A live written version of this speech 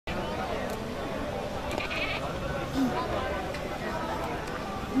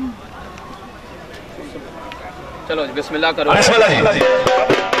चलो जी बिस्मिल्लाह करो। बिस्मिल्लाह जी।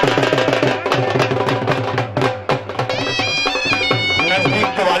 नजदीक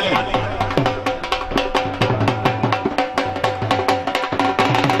कवाली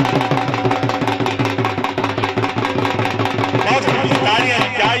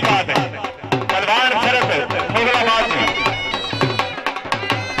क्या ही बात है। पहलवान खरत मुगलाबाद में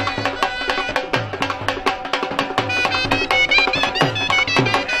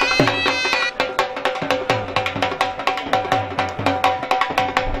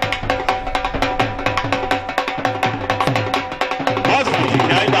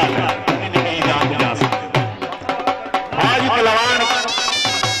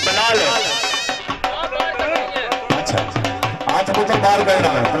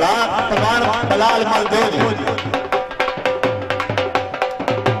लाल मल दे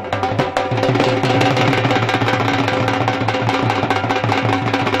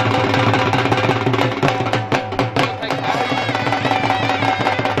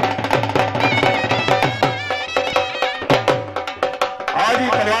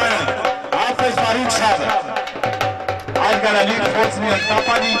आजकल अली फोर्स में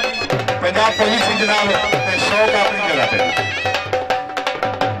पानी पंजाब पुलिस जनाब शौक अपनी जगह पे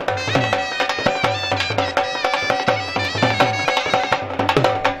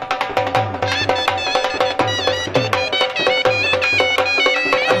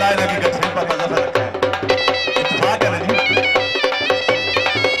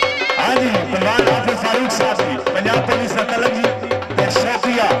पंजाब पुलिस तलब जी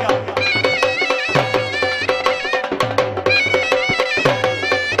शौकिया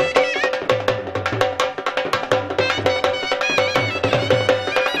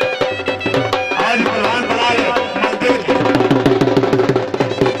आज प्रधान बनाए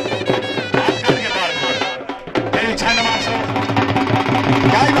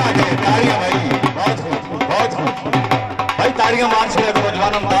क्या ही बात है। तालियां भाई बहुत भाई तालियां मार छोड़ा करो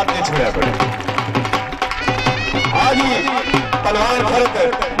जवान दाद नहीं छोड़ा करो। आज ही पहलवान खरत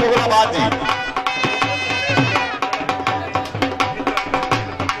मुगलाबाद जी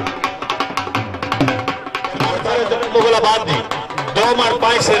मुगलाबाद जी 2 मन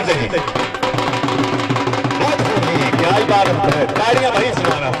 5 शेर से बहुत खूबी। क्या ही बात है। तालियां भाई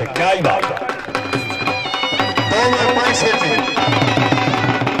सुनाना है। क्या ही बात है। 2 मन 5 शेर से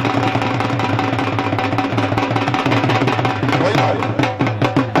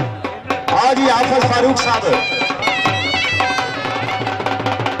आज ही हाफिज फारूक साहब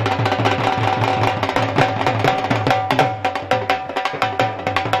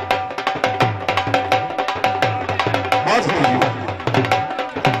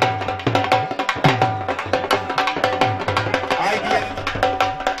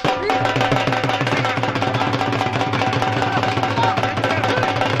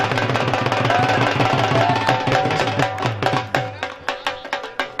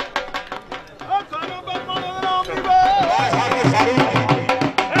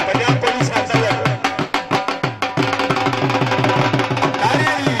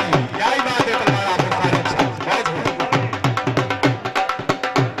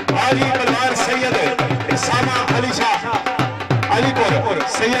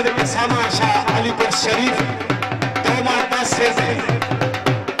सैयद इसामा शाह अलीपुर शरीफ 2 मन 10 शेर से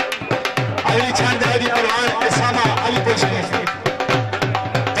अली चंद अली पहलवान इसामा अलीपुर शरीफ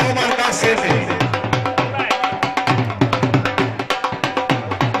 2 मन 10 शेर से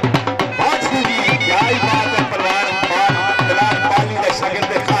बहुत खूबी। क्या ही बात है। पहलवान दलाल पाली का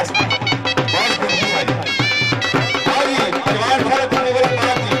शागिर्द खास बहुत खूबी सारी और ये पहलवान खरत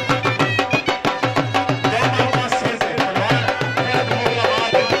मुगलाबाद जी 2 मन 10 शेर से पहलवान खरत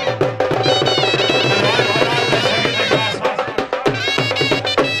मुगलाबाद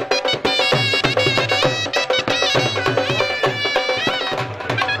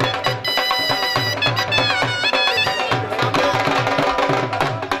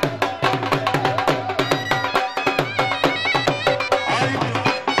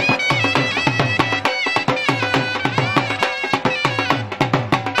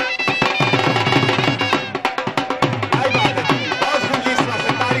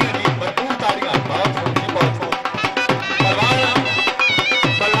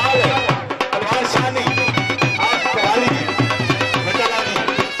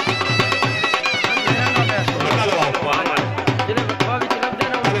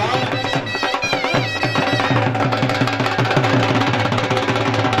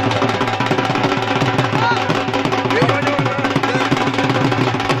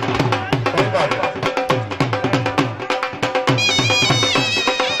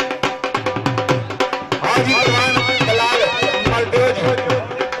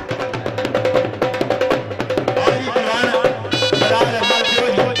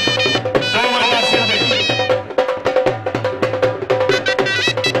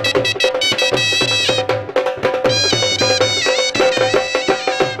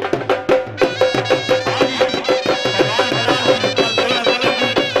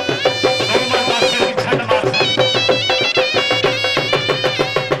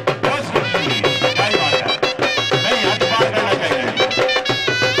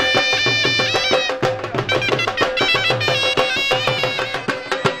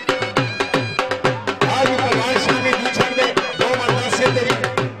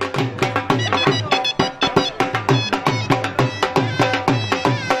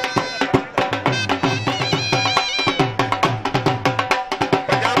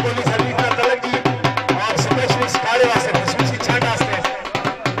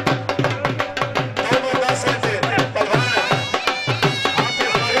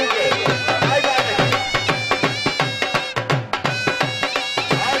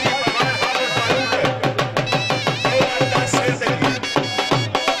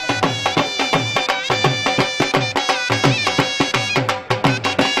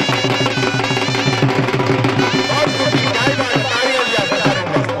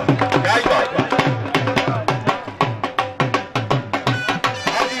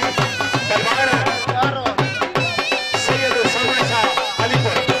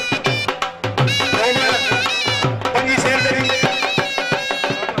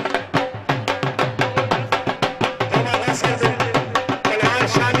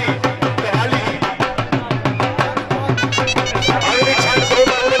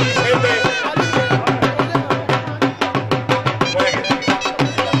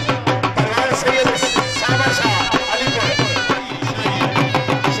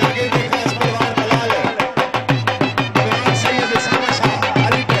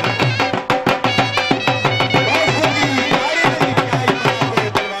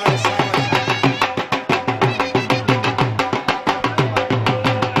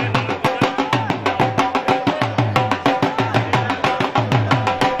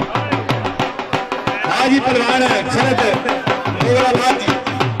परवान खरद मुगलाबादी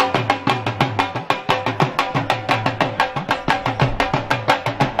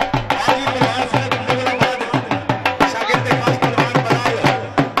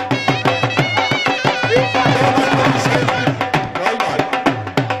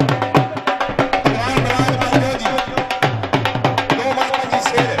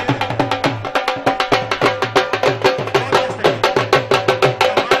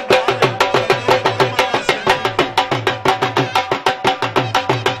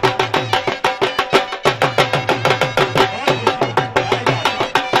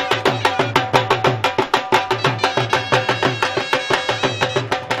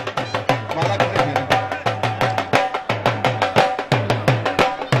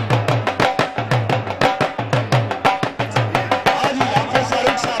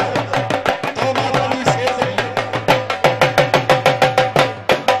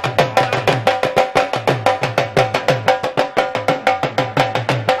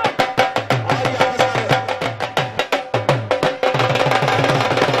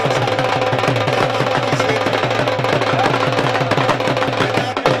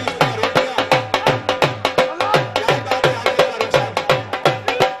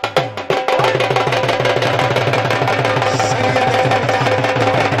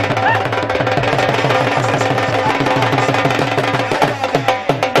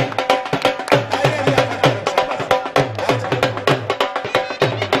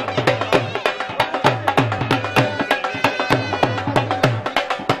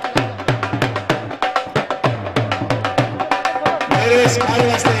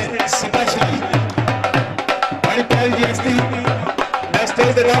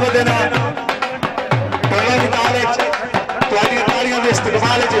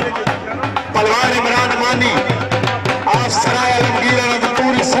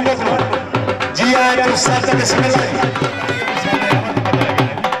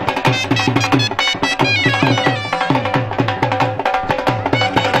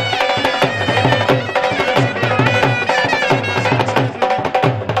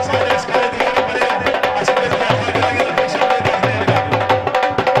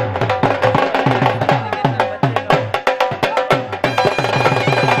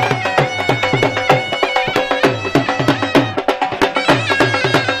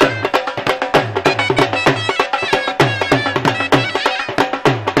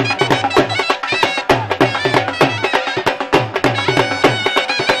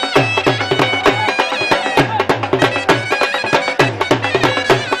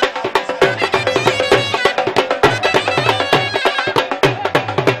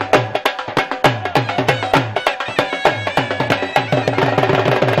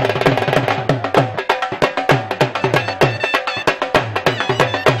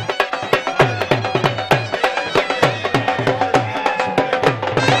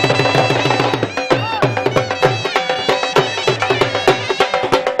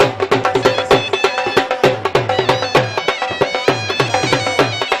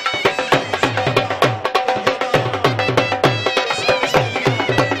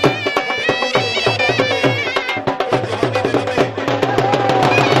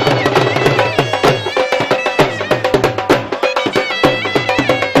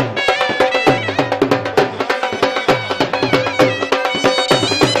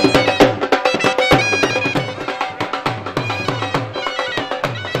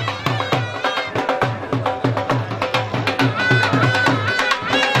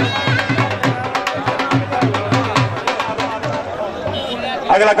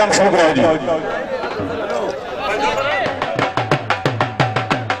अगला काम शुरू करो जी।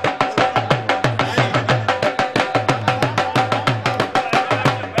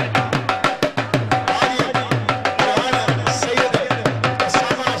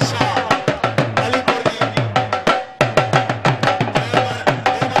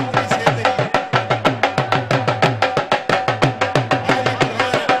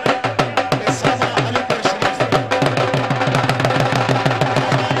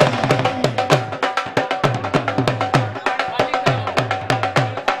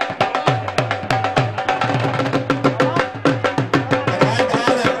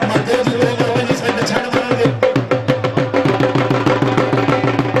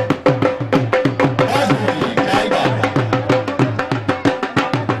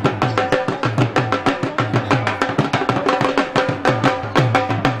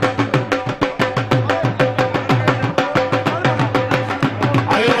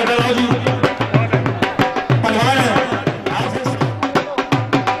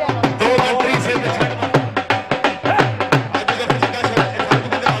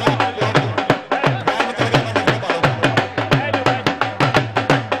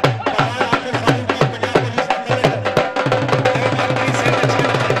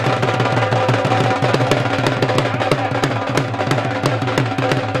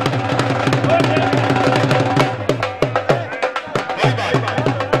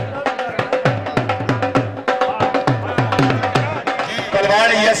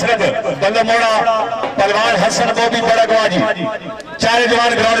 भाई असरत बल्लो मोड़ा पहलवान हसन बोबी बड़ा गवाजी चारे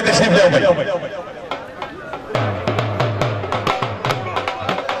जवान ग्राउंड तशरीफ ले भाई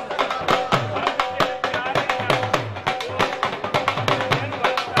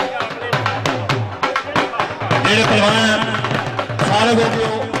पहलवान सारे बोबियो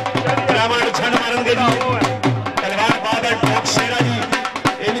ग्राउंड छण मारेंगे जी